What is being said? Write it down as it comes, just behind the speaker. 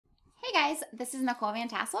guys, this is Nicole Van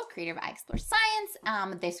Tassel, creator of I Explore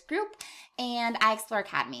Science, this group, and I Explore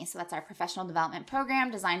Academy. So that's our professional development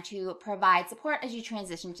program designed to provide support as you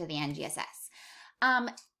transition to the NGSS.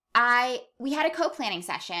 We had a co-planning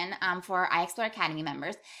session for I Explore Academy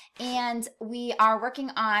members, and we are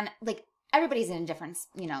working on, like, everybody's in a different,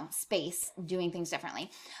 space doing things differently.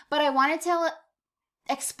 But I wanted to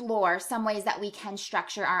explore some ways that we can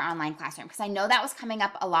structure our online classroom, because I know that was coming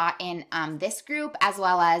up a lot in this group as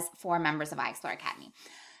well as for members of I Explore Academy.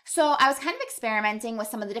 So I was kind of experimenting with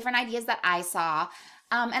some of the different ideas that I saw,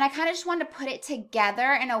 and I kind of just wanted to put it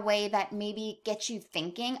together in a way that maybe gets you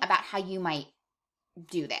thinking about how you might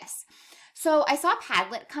do this. So I saw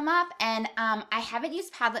Padlet come up, and I haven't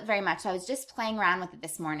used Padlet very much, so I was just playing around with it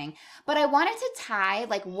this morning. But I wanted to tie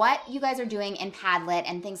like what you guys are doing in Padlet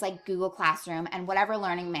and things like Google Classroom and whatever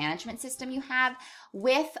learning management system you have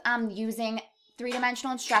with using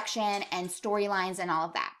three-dimensional instruction and storylines and all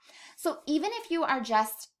of that. So even if you are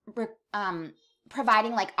just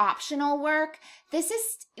providing like optional work,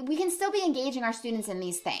 we can still be engaging our students in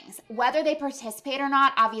these things. Whether they participate or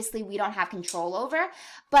not, obviously we don't have control over,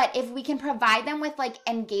 but if we can provide them with like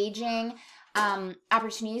engaging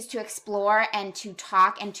opportunities to explore and to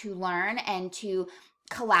talk and to learn and to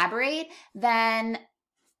collaborate, then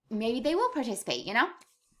maybe they will participate,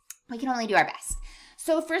 We can only do our best.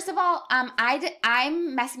 So first of all,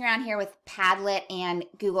 I'm messing around here with Padlet and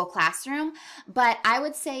Google Classroom, but I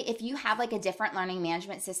would say if you have like a different learning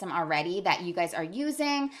management system already that you guys are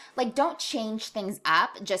using, like don't change things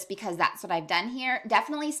up just because that's what I've done here.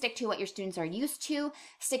 Definitely stick to what your students are used to,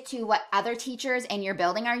 stick to what other teachers in your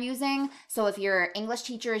building are using. So if your English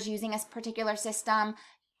teacher is using a particular system,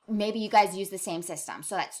 maybe you guys use the same system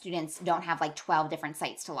so that students don't have like 12 different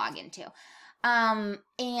sites to log into.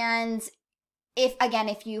 And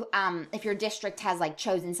if your district has like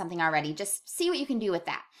chosen something already, just see what you can do with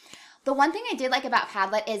that. The one thing I did like about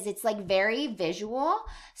Padlet is it's like very visual,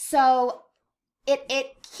 so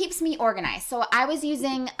it keeps me organized. So I was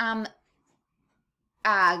using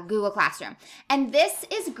Google Classroom, and this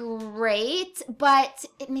is great, but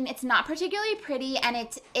I mean it's not particularly pretty, and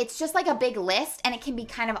it's just like a big list, and it can be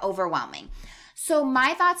kind of overwhelming. So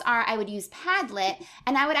my thoughts are I would use Padlet,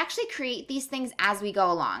 and I would actually create these things as we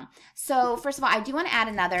go along. So first of all, I do want to add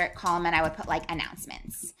another column, and I would put like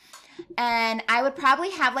announcements. And I would probably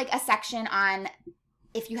have like a section on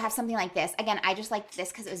if you have something like this. Again, I just liked this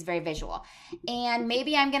because it was very visual. And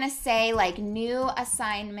maybe I'm going to say like new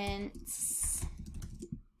assignments.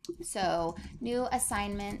 So new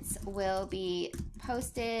assignments will be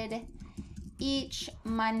posted each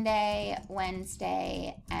Monday,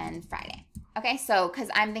 Wednesday, and Friday. Okay, so because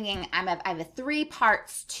I'm thinking I have 3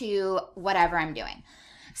 parts to whatever I'm doing.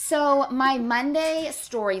 So my Monday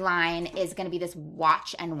storyline is going to be this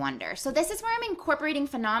watch and wonder. So this is where I'm incorporating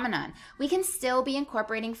phenomenon. We can still be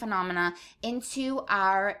incorporating phenomena into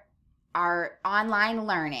our online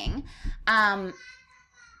learning.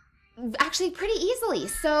 Actually pretty easily.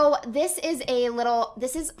 So this is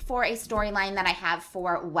for a storyline that I have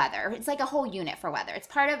for weather. It's like a whole unit for weather. It's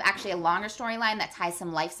part of actually a longer storyline that ties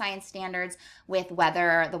some life science standards with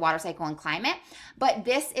weather, the water cycle, and climate. But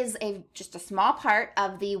this is just a small part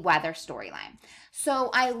of the weather storyline. So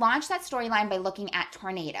I launched that storyline by looking at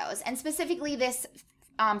tornadoes, and specifically this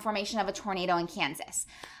formation of a tornado in Kansas.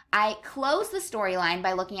 I closed the storyline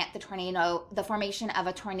by looking at the formation of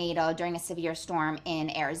a tornado during a severe storm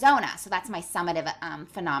in Arizona. So that's my summative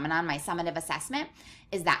phenomenon, my summative assessment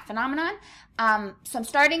is that phenomenon. So I'm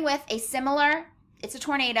starting with it's a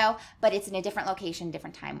tornado, but it's in a different location,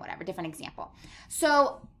 different time, whatever, different example.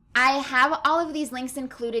 So I have all of these links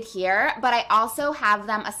included here, but I also have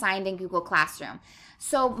them assigned in Google Classroom.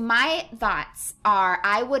 So my thoughts are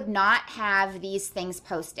I would not have these things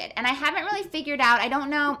posted. And I haven't really figured out, I don't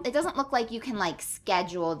know, it doesn't look like you can like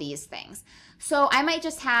schedule these things. So I might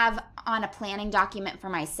just have on a planning document for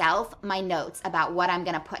myself my notes about what I'm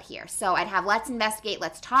going to put here. So I'd have let's investigate,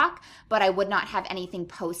 let's talk, but I would not have anything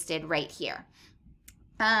posted right here.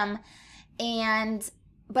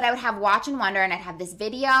 But I would have watch and wonder, and I'd have this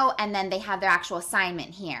video, and then they have their actual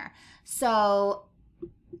assignment here. So,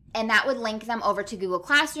 and that would link them over to Google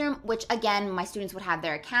Classroom, which again, my students would have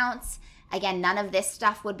their accounts. Again, none of this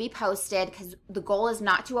stuff would be posted because the goal is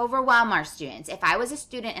not to overwhelm our students. If I was a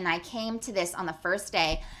student and I came to this on the first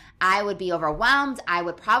day, I would be overwhelmed. I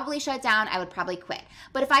would probably shut down. I would probably quit.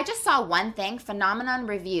 But if I just saw one thing, phenomenon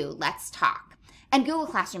review, let's talk. And Google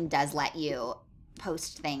Classroom does let you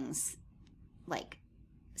post things, like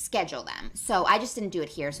schedule them. So I just didn't do it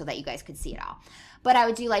here so that you guys could see it all. But I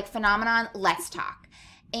would do like phenomenon, let's talk.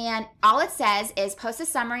 And all it says is post a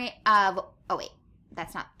summary of, oh wait,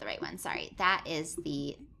 that's not the right one. Sorry. That is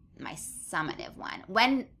my summative one.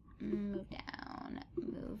 When, move down.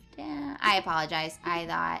 I apologize. I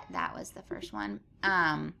thought that was the first one.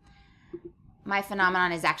 My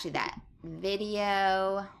phenomenon is actually that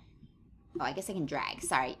video. Oh, I guess I can drag.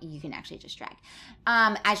 Sorry, you can actually just drag.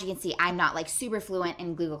 As you can see, I'm not like super fluent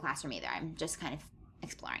in Google Classroom either. I'm just kind of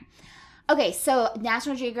exploring. Okay, so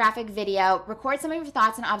National Geographic video, record some of your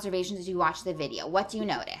thoughts and observations as you watch the video. What do you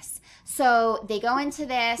notice? So they go into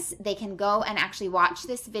this, they can go and actually watch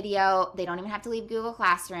this video. They don't even have to leave Google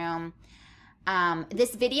Classroom.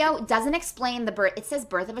 This video doesn't explain the birth, it says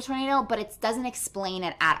birth of a tornado, but it doesn't explain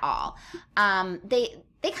it at all.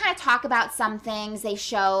 They kind of talk about some things. They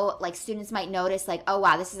show, like, students might notice, like, oh,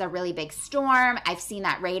 wow, this is a really big storm. I've seen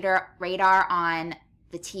that radar on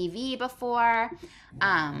the TV before.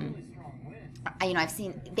 You know, I've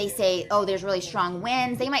seen, they say, oh, there's really strong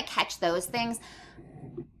winds. They might catch those things.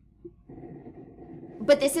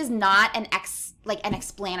 But this is not an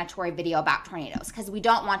explanatory video about tornadoes, because we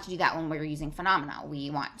don't want to do that when we're using phenomena.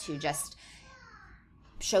 We want to just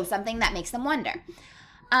show something that makes them wonder.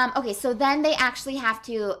 Okay, so then they actually have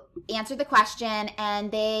to answer the question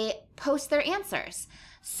and they post their answers.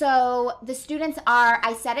 So the students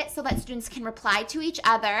I set it so that students can reply to each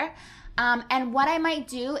other. And what I might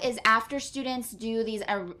do is after students do these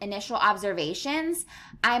initial observations,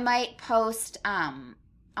 I might post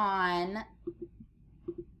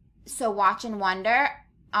so watch and wonder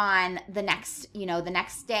on the next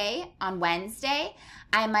day, on Wednesday.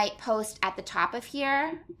 I might post at the top of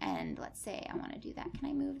here, and let's say I want to do that. Can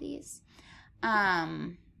I move these? Yeah,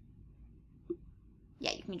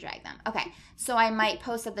 you can drag them. Okay, so I might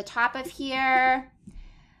post at the top of here,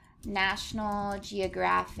 National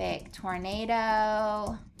Geographic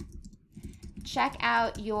tornado. Check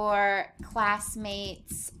out your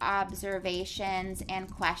classmates' observations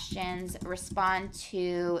and questions. Respond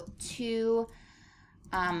to 2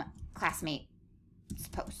 classmates'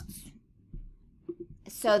 posts.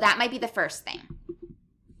 So that might be the first thing.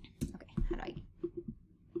 Okay, how do I?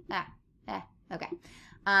 Okay.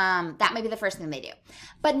 That might be the first thing they do.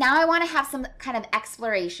 But now I want to have some kind of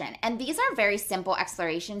exploration. And these are very simple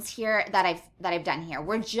explorations here that I've done here.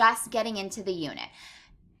 We're just getting into the unit.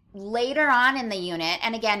 Later on in the unit,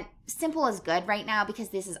 and again, simple is good right now because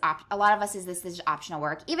this is a lot of us this is optional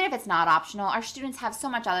work. Even if it's not optional, our students have so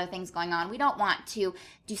much other things going on. We don't want to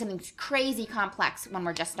do something crazy complex when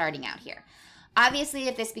we're just starting out here. Obviously,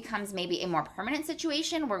 if this becomes maybe a more permanent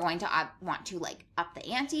situation, we're going to want to like up the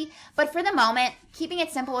ante. But for the moment, keeping it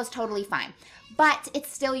simple is totally fine. But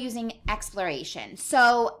it's still using exploration.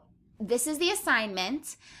 So this is the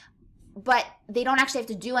assignment, but they don't actually have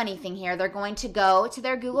to do anything here. They're going to go to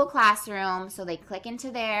their Google Classroom. So they click into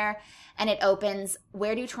there and it opens,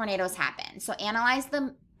 where do tornadoes happen? So analyze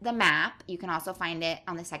the map. You can also find it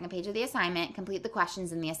on the second page of the assignment. Complete the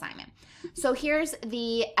questions in the assignment. So here's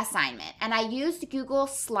the assignment. And I used Google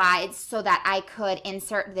Slides so that I could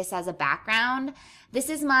insert this as a background. This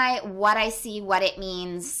is my what I see, what it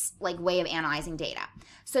means, like way of analyzing data.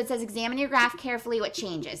 So it says examine your graph carefully, what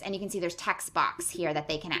changes. And you can see there's text box here that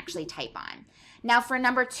they can actually type on. Now for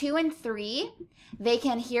number 2 and 3,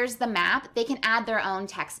 here's the map. They can add their own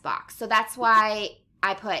text box. So that's why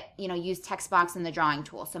I put, use text box in the drawing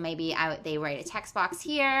tool. So maybe they write a text box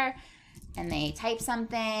here and they type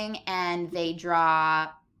something and they draw,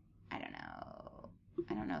 I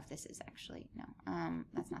don't know if this is actually, no,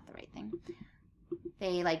 that's not the right thing.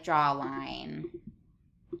 They like draw a line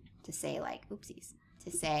to say like, oopsies, to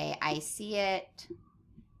say, I see it.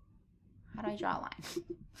 How do I draw a line?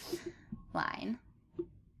 Line.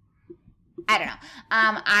 I don't know.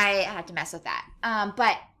 I had to mess with that.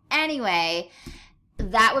 But anyway,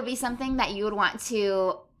 that would be something that you would want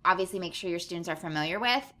to obviously make sure your students are familiar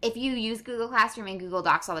with. If you use Google Classroom and Google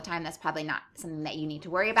Docs all the time, that's probably not something that you need to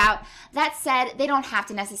worry about. That said, they don't have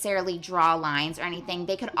to necessarily draw lines or anything.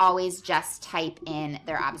 They could always just type in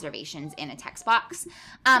their observations in a text box.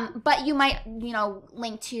 But you might,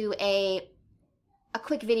 link to a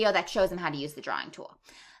quick video that shows them how to use the drawing tool.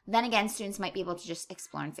 Then again, students might be able to just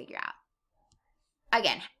explore and figure out.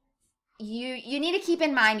 Again, you need to keep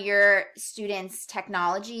in mind your students'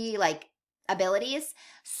 technology abilities.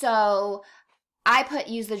 So I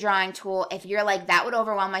use the drawing tool. If you're like, that would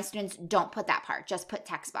overwhelm my students, don't put that part. Just put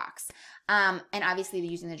text box. And obviously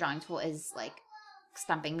using the drawing tool is like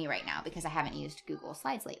stumping me right now because I haven't used Google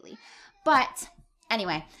Slides lately. But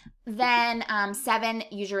anyway, then 7,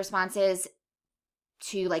 use your responses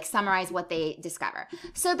to summarize what they discover.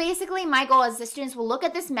 So basically my goal is the students will look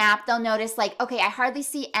at this map. They'll notice okay, I hardly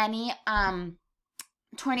see any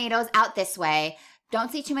tornadoes out this way. Don't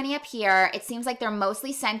see too many up here. It seems like they're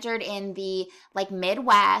mostly centered in the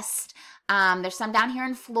Midwest. There's some down here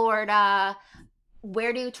in Florida.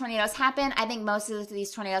 Where do tornadoes happen? I think most of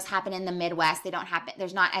these tornadoes happen in the Midwest. They don't happen,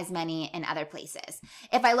 there's not as many in other places.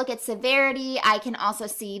 If I look at severity, I can also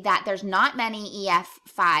see that there's not many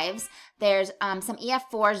EF5s. There's some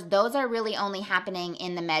EF4s. Those are really only happening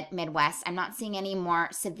in the Midwest. I'm not seeing any more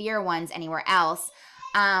severe ones anywhere else.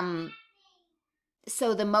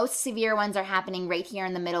 So the most severe ones are happening right here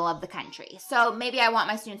in the middle of the country. So maybe I want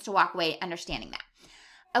my students to walk away understanding that.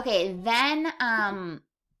 Okay, then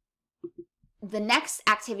the next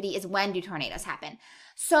activity is, when do tornadoes happen?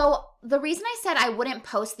 So the reason I said I wouldn't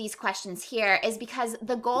post these questions here is because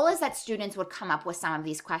the goal is that students would come up with some of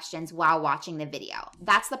these questions while watching the video.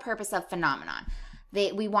 That's the purpose of Phenomenon.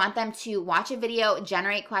 We want them to watch a video,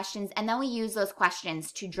 generate questions, and then we use those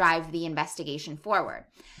questions to drive the investigation forward.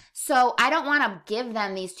 So I don't want to give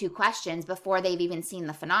them these 2 questions before they've even seen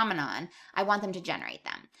the phenomenon. I want them to generate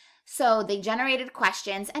them. So they generated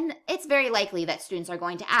questions, and it's very likely that students are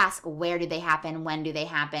going to ask, where do they happen? When do they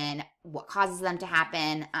happen? What causes them to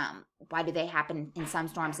happen? Why do they happen in some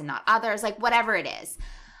storms and not others? Like, whatever it is.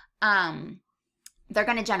 They're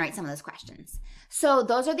going to generate some of those questions. So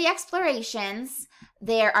those are the explorations.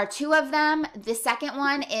 There are 2 of them. The second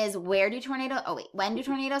one is, when do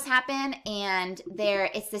tornadoes happen? And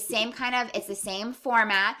it's the same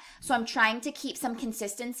format. So I'm trying to keep some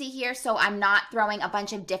consistency here. So I'm not throwing a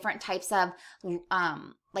bunch of different types of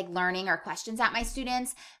like learning or questions at my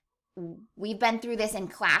students. We've been through this in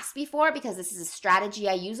class before because this is a strategy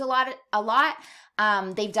I use a lot.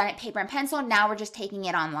 They've done it paper and pencil. Now we're just taking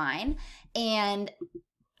it online. And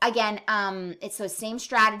again, it's the same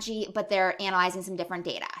strategy, but they're analyzing some different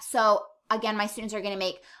data. So again, my students are going to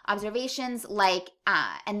make observations like,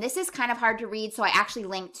 and this is kind of hard to read, so I actually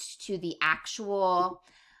linked to the actual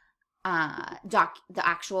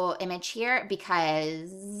actual image here,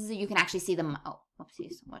 because you can actually see the, oh,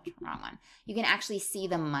 whoopsies, what's the wrong one? You can actually see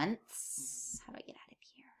the months. How do I get out of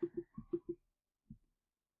here?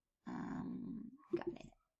 Got it.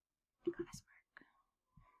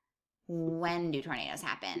 When do tornadoes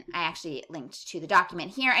happen? I actually linked to the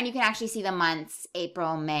document here, and you can actually see the months: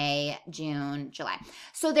 April, May, June, July.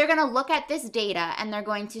 So they're going to look at this data, and they're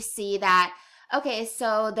going to see that, okay,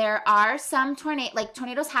 so there are some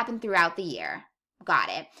tornadoes happen throughout the year. Got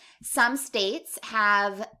it. Some states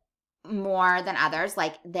have more than others.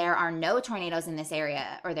 Like, there are no tornadoes in this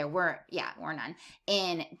area, or there were none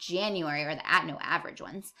in January, or no average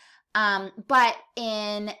ones. But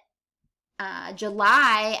in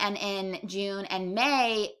July and in June and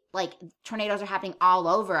May, like, tornadoes are happening all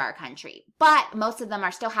over our country, but most of them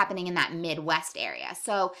are still happening in that Midwest area.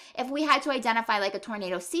 So if we had to identify like a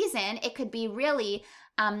tornado season, it could be really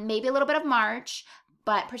maybe a little bit of March,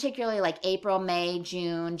 but particularly like April, May,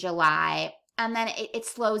 June, July, and then it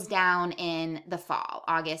slows down in the fall,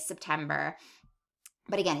 August, September.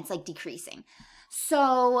 But again, it's like decreasing.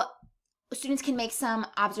 So students can make some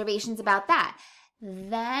observations about that.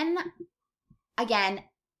 Then again,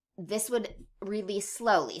 this would release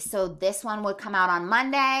slowly. So this one would come out on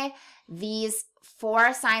Monday. These 4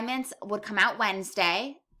 assignments would come out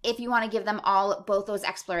Wednesday. If you want to give them both those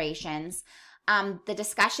explorations, the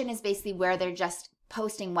discussion is basically where they're just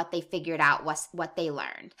posting what they figured out, what they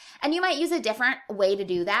learned. And you might use a different way to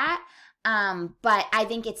do that. But I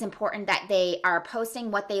think it's important that they are posting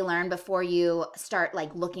what they learned before you start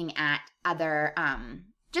like looking at other,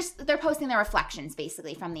 they're posting their reflections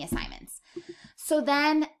basically from the assignments. So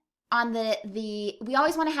then on we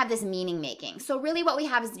always want to have this meaning making. So really what we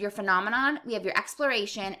have is your phenomenon, we have your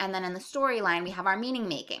exploration, and then in the storyline, we have our meaning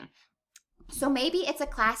making. So maybe it's a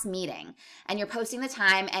class meeting and you're posting the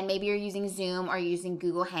time, and maybe you're using Zoom or you're using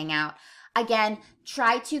Google Hangout. Again,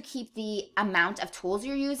 try to keep the amount of tools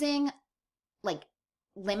you're using, like,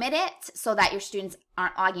 limit it so that your students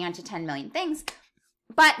aren't logging on to 10 million things.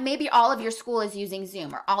 But maybe all of your school is using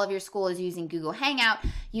Zoom, or all of your school is using Google Hangout.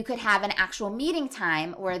 You could have an actual meeting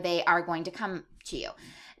time where they are going to come to you.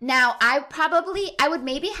 Now, I would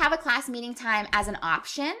maybe have a class meeting time as an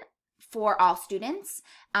option for all students.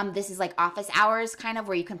 This is like office hours kind of,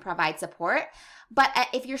 where you can provide support. But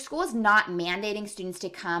if your school is not mandating students to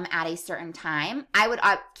come at a certain time, I would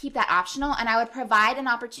keep that optional, and I would provide an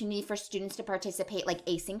opportunity for students to participate like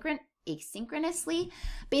asynchronously,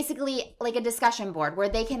 basically like a discussion board where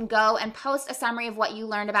they can go and post a summary of what you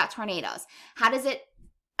learned about tornadoes. How does it,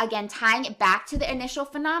 again, tying it back to the initial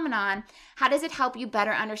phenomenon, how does it help you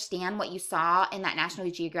better understand what you saw in that National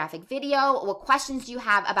Geographic video? What questions do you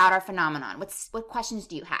have about our phenomenon? What questions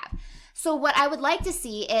do you have? So what I would like to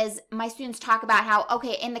see is my students talk about how,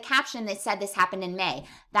 okay, in the caption, they said this happened in May.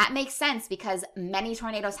 That makes sense because many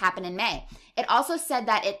tornadoes happen in May. It also said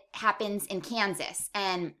that it happens in Kansas,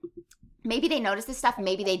 and Maybe they notice this stuff,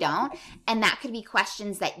 maybe they don't. And that could be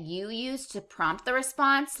questions that you use to prompt the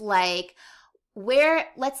response, like,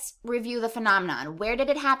 let's review the phenomenon. Where did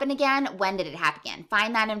it happen again? When did it happen again?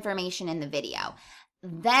 Find that information in the video.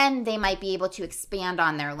 Then they might be able to expand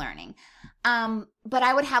on their learning. But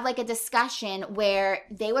I would have like a discussion where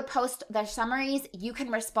they would post their summaries, you can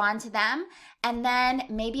respond to them, and then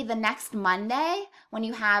maybe the next Monday when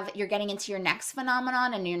you're getting into your next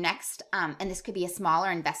phenomenon and your next, and this could be a smaller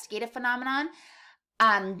investigative phenomenon,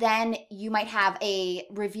 then you might have a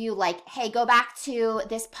review like, hey, go back to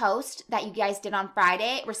this post that you guys did on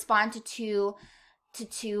Friday, respond to two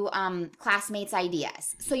classmates'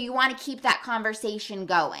 ideas. So you want to keep that conversation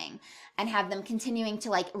going and have them continuing to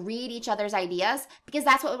like read each other's ideas, because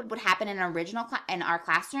that's what would happen in in our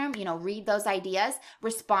classroom. Read those ideas,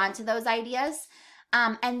 respond to those ideas,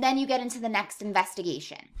 and then you get into the next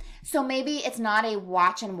investigation. So maybe it's not a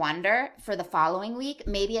watch and wonder for the following week.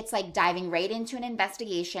 Maybe it's like diving right into an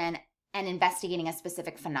investigation and investigating a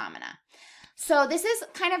specific phenomena. So this is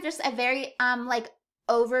kind of just a very like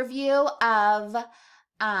overview of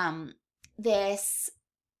this,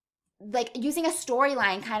 like using a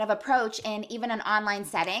storyline kind of approach in even an online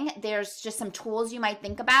setting. There's just some tools you might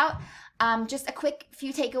think about. Just a quick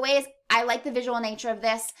few takeaways. I like the visual nature of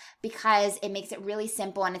this because it makes it really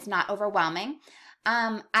simple and it's not overwhelming.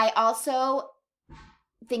 I also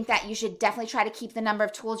think that you should definitely try to keep the number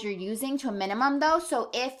of tools you're using to a minimum though. So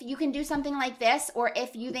if you can do something like this, or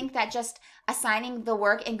if you think that just assigning the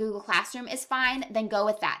work in Google Classroom is fine, then go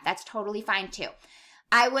with that. That's totally fine too.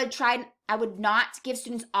 I would not give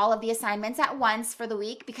students all of the assignments at once for the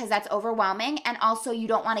week because that's overwhelming. And also you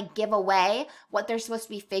don't want to give away what they're supposed to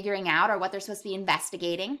be figuring out or what they're supposed to be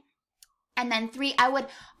investigating. And then 3, I would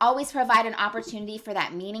always provide an opportunity for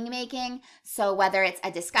that meaning making. So whether it's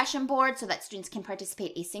a discussion board so that students can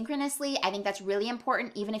participate asynchronously, I think that's really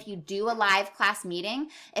important. Even if you do a live class meeting,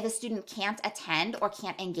 if a student can't attend or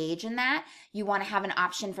can't engage in that, you want to have an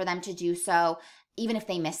option for them to do so even if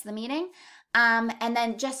they miss the meeting. And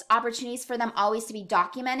then just opportunities for them always to be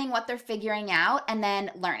documenting what they're figuring out and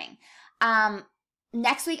then learning.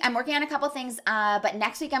 Next week, I'm working on a couple things, but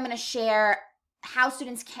next week I'm going to share how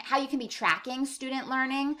you can be tracking student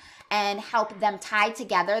learning and help them tie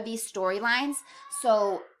together these storylines.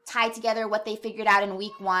 So tie together what they figured out in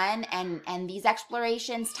week 1 and these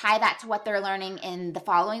explorations, tie that to what they're learning in the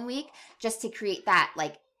following week, just to create that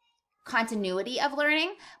like continuity of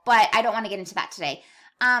learning. But I don't want to get into that today.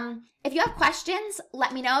 If you have questions,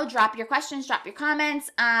 let me know. Drop your questions, drop your comments.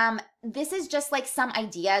 This is just like some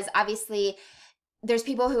ideas. Obviously, there's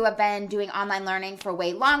people who have been doing online learning for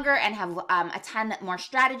way longer and have a ton more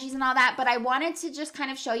strategies and all that. But I wanted to just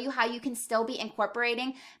kind of show you how you can still be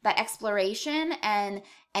incorporating that exploration and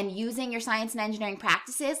using your science and engineering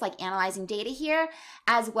practices, like analyzing data here,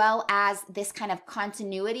 as well as this kind of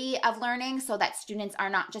continuity of learning so that students are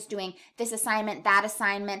not just doing this assignment, that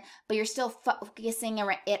assignment, but you're still focusing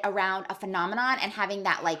it around a phenomenon and having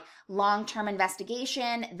that like long-term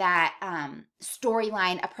investigation, that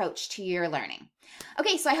storyline approach to your learning.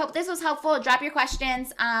 Okay, so I hope this was helpful. Drop your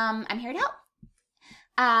questions. I'm here to help.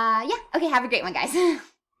 Yeah, okay, have a great one, guys.